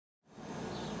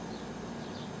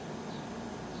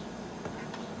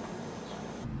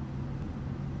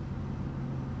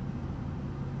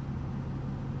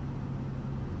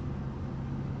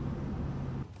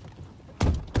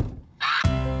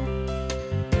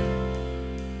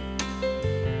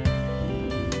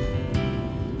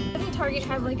Target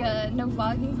have like a no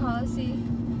vlogging policy?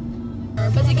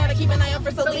 But you gotta keep an eye out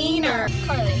for Celine or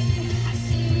Carly.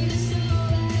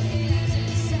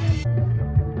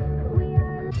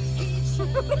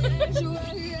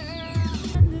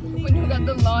 When you got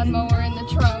the lawnmower in the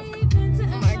trunk.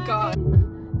 oh my god.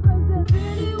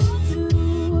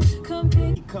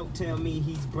 Coke tell me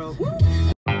he's broke. I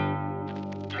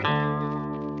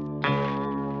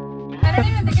don't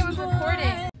even think it was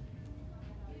recording.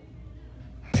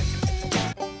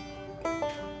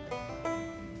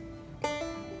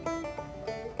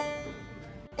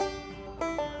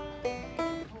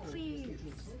 Please.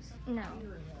 No.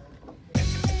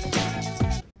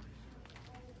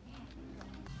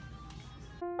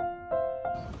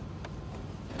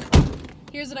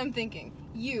 Here's what I'm thinking.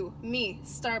 You, me,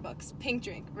 Starbucks, pink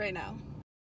drink, right now.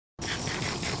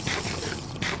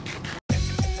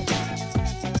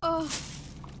 Oh,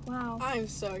 wow. I'm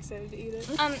so excited to eat it.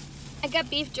 I got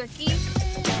beef jerky.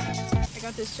 I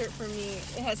got this shirt for me.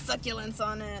 It has succulents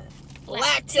on it.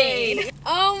 Lactate.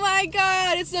 Oh my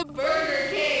god, it's a burger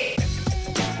cake.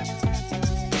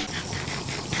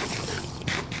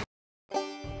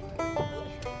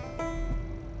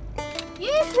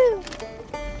 Yoo-hoo!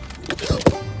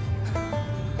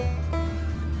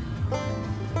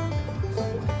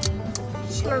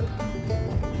 Slurp.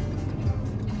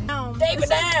 Take it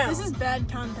down. This is bad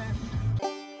content.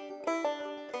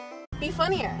 Be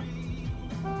funnier.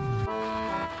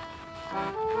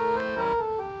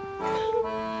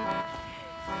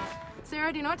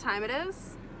 Sarah, do you know what time it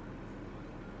is?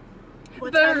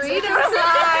 What Burrito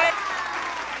time!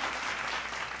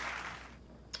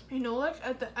 You know, like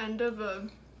at the end of a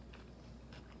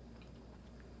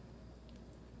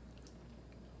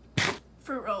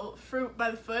fruit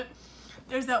by the foot,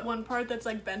 there's that one part that's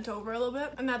like bent over a little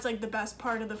bit, and that's like the best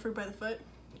part of the fruit by the foot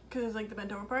because it's like the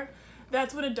bent over part.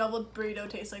 That's what a double burrito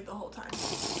tastes like the whole time.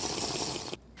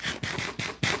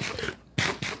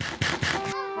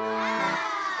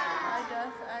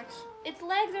 Its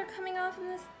legs are coming off in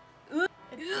this.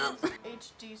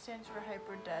 HD stands for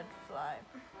hyper dead fly.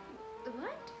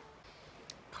 What?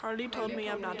 Carly told me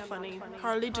I'm not funny.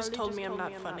 Carly just told me I'm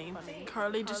not funny.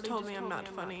 Carly just told me I'm not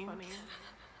funny.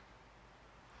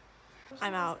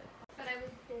 I'm out. But I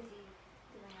was busy.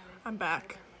 I'm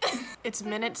back. It's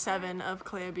minute 7 of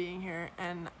Kalea being here,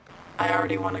 and I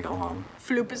already want to go home.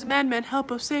 Floop is a madman,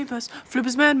 help us, save us. Floop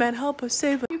is a madman, help us,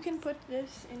 save us. You can put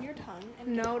this in your tongue.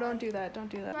 And no, don't do that. Don't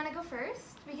do that. You want to go first?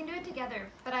 We can do it together,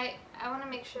 but I want to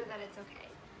make sure that it's okay.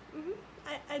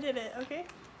 I did it, okay?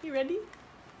 You ready?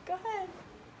 Go ahead.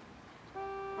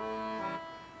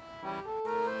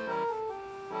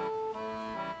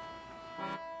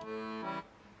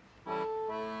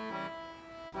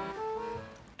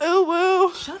 Oh,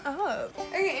 woo! Shut up.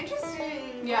 Okay,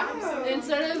 interesting. Yeah. Wow.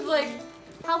 Instead of like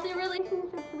Healthy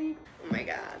relationship week. Oh my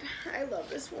god, I love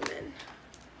this woman.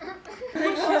 She's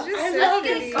just so Let's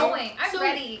get pretty. going. I'm So-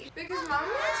 ready. Because Mama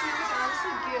too is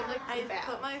honestly good. Like I that.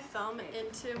 put my thumb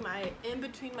in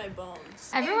between my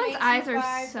bones. Everyone's makes eyes you are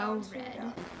fly so down to red.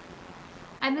 down.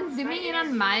 I've been zooming in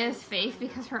on Maya's face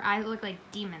because her eyes look like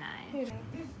demon eyes.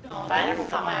 I never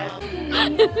thought my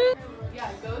eyes.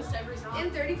 Yeah, ghost every song.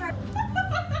 In 35.